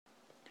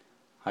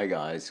Hi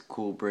guys,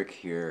 Cool Brick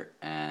here,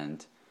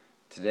 and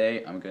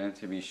today I'm going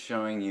to be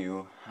showing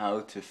you how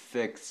to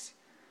fix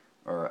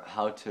or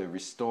how to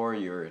restore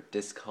your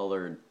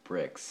discolored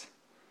bricks,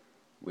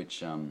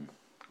 which are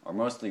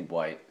mostly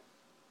white.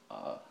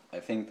 I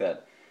think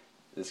that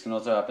this can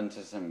also happen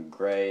to some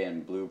gray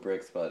and blue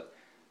bricks, but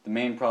the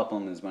main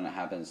problem is when it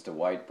happens to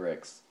white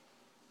bricks,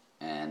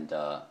 and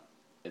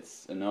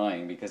it's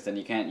annoying because then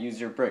you can't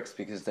use your bricks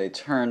because they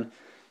turn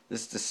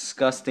this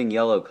disgusting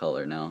yellow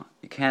color. Now,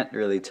 you can't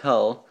really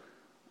tell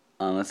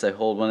unless I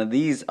hold one of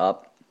these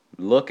up.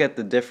 Look at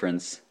the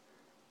difference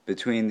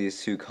between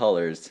these two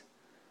colors.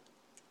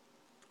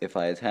 If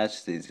I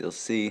attach these, you'll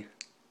see.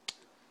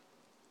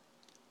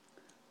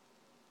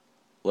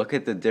 Look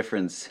at the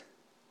difference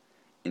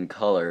in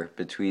color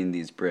between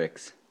these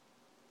bricks.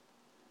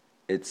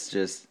 It's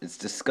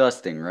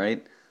disgusting,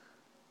 right?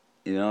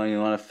 You know, you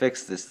want to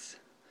fix this.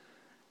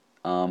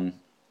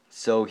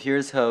 So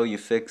here's how you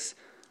fix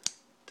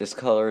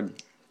discolored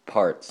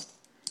parts.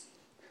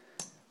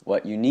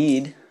 What you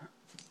need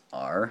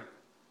are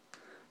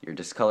your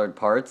discolored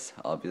parts,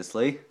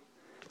 obviously,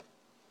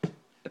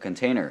 a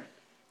container,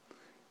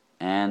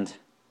 and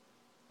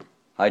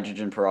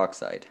hydrogen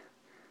peroxide.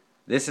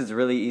 This is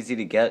really easy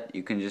to get.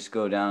 You can just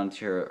go down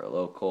to your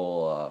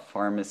local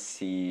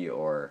pharmacy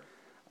or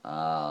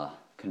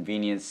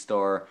convenience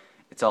store.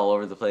 It's all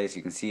over the place.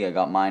 You can see I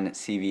got mine at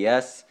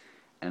CVS,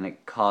 and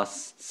it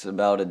costs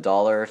about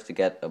 $1 to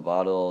get a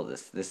bottle.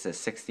 This is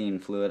 16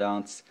 fluid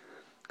ounce.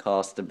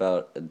 Cost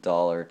about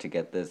 $1 to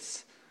get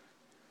this.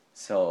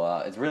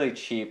 So it's really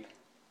cheap,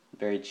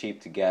 very cheap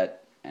to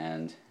get,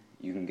 and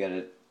you can get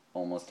it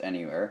almost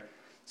anywhere.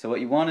 So what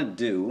you want to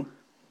do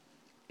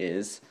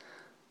is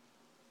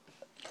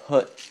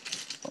put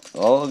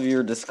all of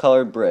your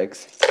discolored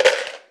bricks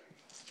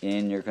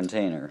in your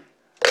container.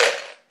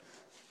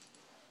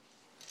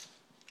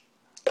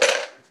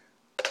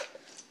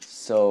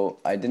 So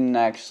I didn't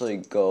actually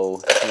go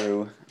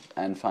through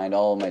and find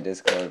all of my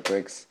discolored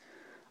bricks.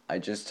 I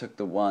just took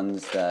the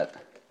ones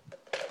that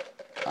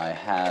I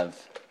had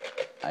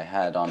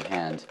on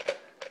hand.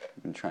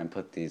 I'm gonna try and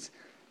put these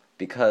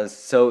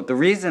so the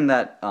reason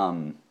that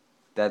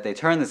that they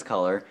turn this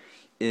color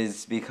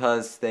is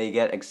because they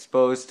get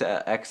exposed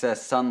to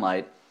excess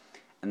sunlight,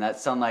 and that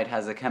sunlight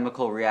has a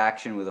chemical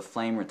reaction with a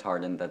flame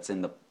retardant that's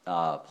in the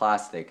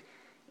plastic,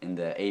 in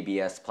the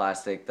ABS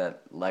plastic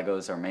that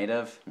Legos are made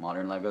of,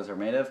 modern Legos are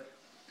made of,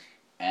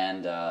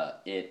 and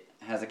it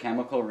has a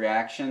chemical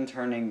reaction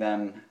turning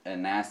them a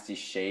nasty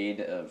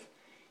shade of,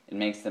 it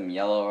makes them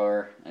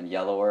yellower and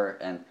yellower,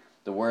 and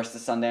the worse the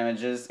sun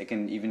damage is, it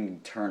can even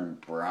turn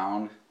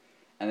brown.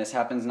 And this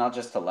happens not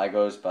just to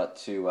Legos, but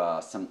to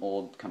some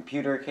old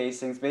computer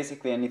casings,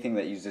 basically anything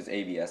that uses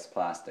ABS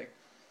plastic.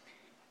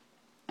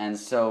 And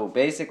so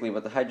basically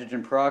what the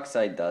hydrogen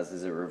peroxide does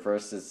is it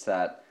reverses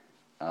that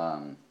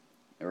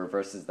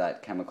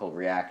chemical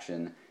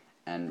reaction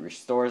and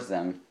restores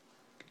them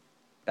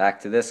back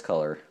to this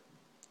color.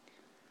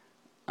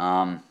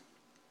 The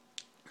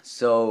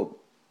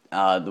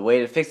way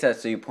to fix that,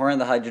 so you pour in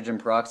the hydrogen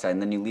peroxide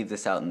and then you leave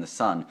this out in the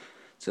sun.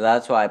 So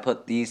that's why I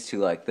put these two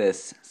like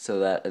this, so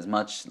that as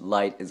much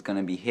light is going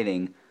to be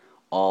hitting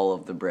all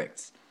of the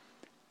bricks.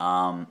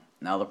 Now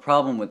the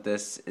problem with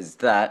this is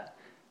that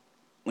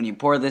when you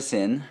pour this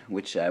in,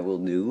 which I will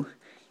do,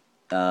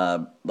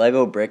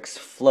 Lego bricks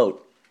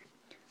float.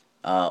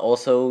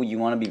 Also, you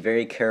want to be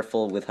very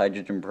careful with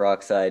hydrogen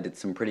peroxide. It's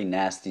some pretty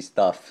nasty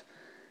stuff.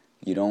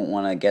 You don't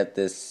want to get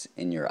this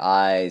in your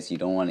eyes, you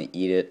don't want to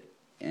eat it,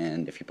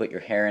 and if you put your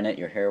hair in it,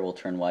 your hair will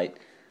turn white.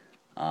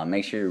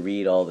 Make sure you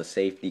read all the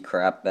safety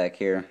crap back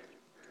here,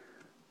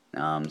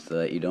 so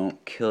that you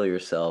don't kill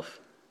yourself.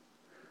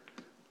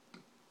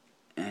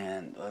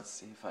 And let's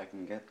see if I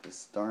can get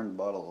this darn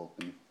bottle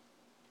open.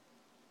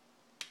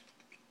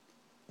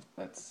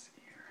 Let's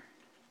see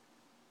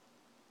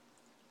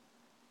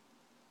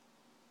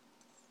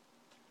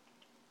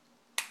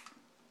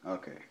here.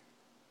 Okay.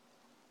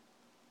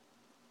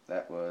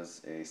 That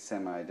was a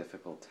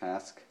semi-difficult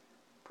task.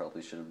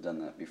 Probably should have done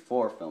that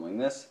before filming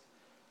this.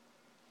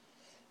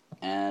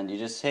 And you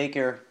just take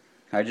your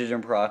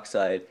hydrogen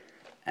peroxide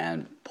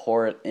and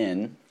pour it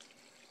in.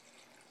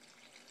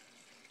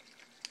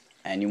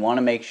 And you want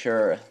to make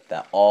sure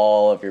that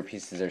all of your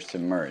pieces are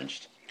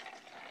submerged.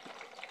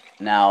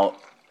 Now,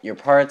 your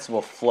parts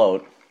will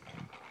float.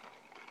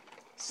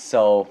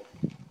 So,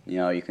 you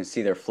know, you can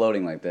see they're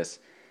floating like this.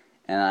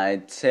 And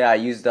I'd say I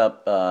used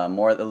up a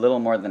little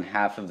more than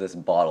half of this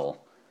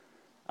bottle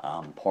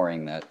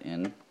pouring that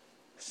in.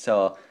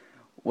 So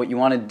what you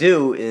want to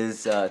do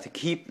is to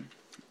keep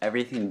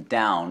everything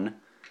down,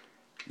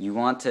 you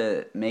want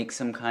to make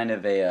some kind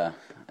of a,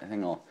 I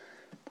think I'll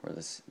pour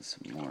this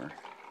some more,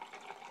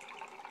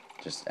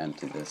 just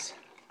empty this.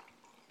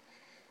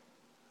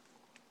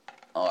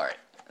 Alright,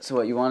 so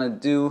what you want to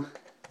do,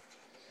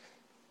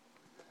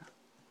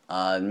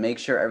 make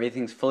sure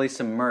everything's fully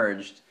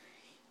submerged,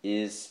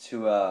 is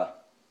to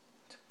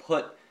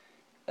put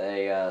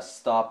a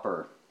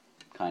stopper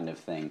kind of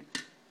thing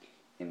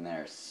in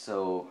there.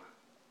 So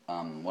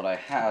what I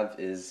have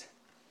is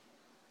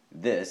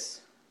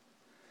this,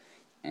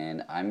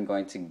 and I'm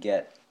going to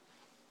get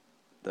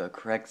the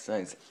correct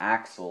size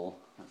axle.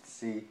 Let's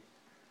see.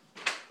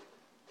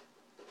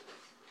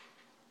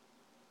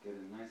 Get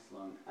a nice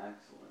long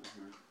axle in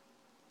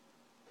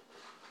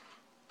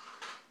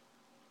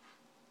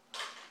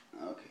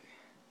here. Okay.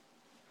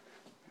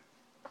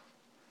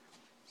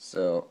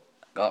 So,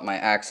 got my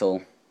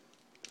axle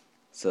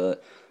so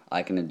that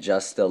I can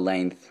adjust the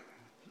length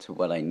to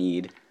what I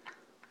need.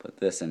 Put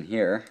this in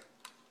here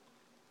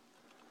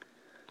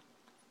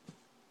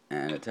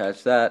and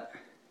attach that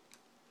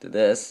to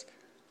this.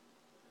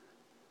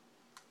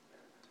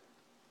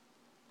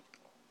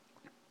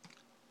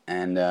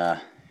 And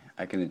I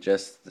can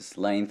adjust this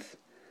length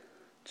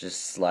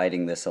just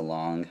sliding this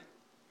along,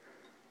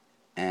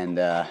 and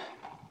gotta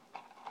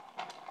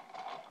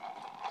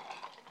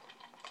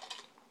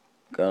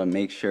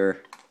make sure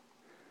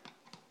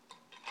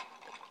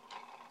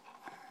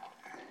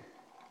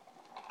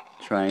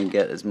try and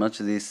get as much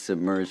of these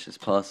submerged as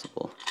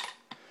possible.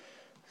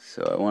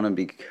 So I want to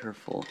be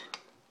careful.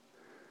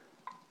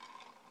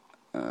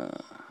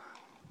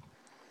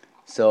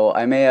 So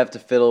I may have to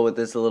fiddle with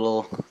this a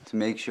little to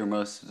make sure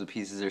most of the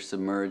pieces are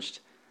submerged.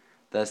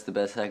 That's the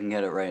best I can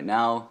get it right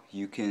now.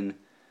 You can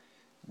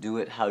do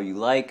it how you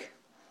like.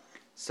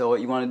 So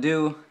what you want to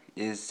do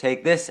is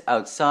take this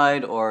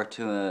outside or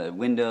to a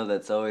window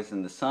that's always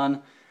in the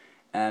sun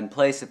and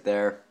place it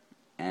there.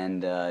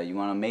 And you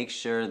want to make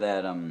sure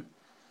that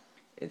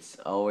it's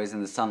always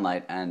in the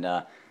sunlight. And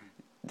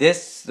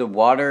the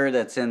water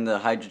that's in the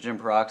hydrogen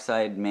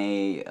peroxide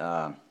may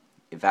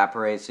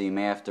evaporate, so you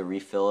may have to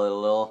refill it a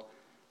little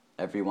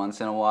every once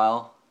in a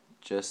while,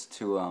 just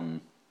to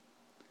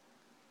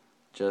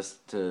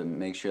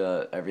make sure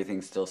that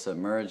everything's still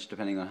submerged,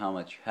 depending on how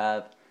much you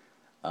have.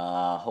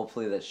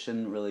 Hopefully that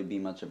shouldn't really be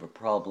much of a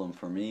problem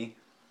for me.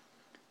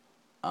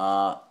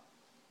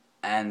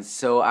 And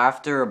so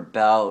after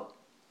about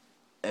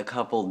a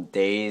couple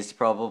days,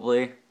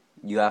 probably,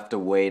 you have to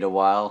wait a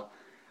while,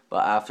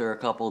 but after a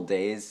couple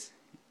days,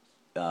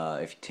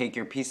 if you take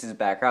your pieces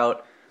back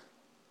out,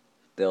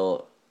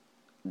 they'll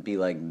be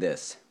like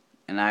this.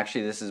 And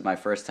actually, this is my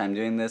first time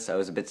doing this. I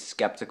was a bit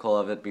skeptical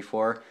of it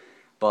before,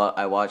 but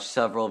I watched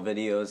several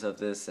videos of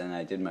this and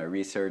I did my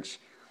research,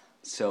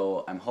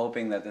 so I'm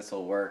hoping that this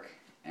will work,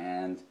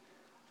 and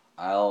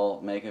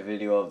I'll make a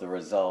video of the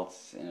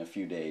results in a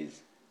few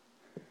days.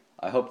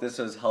 I hope this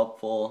was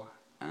helpful,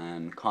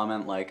 and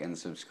comment, like, and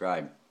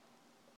subscribe.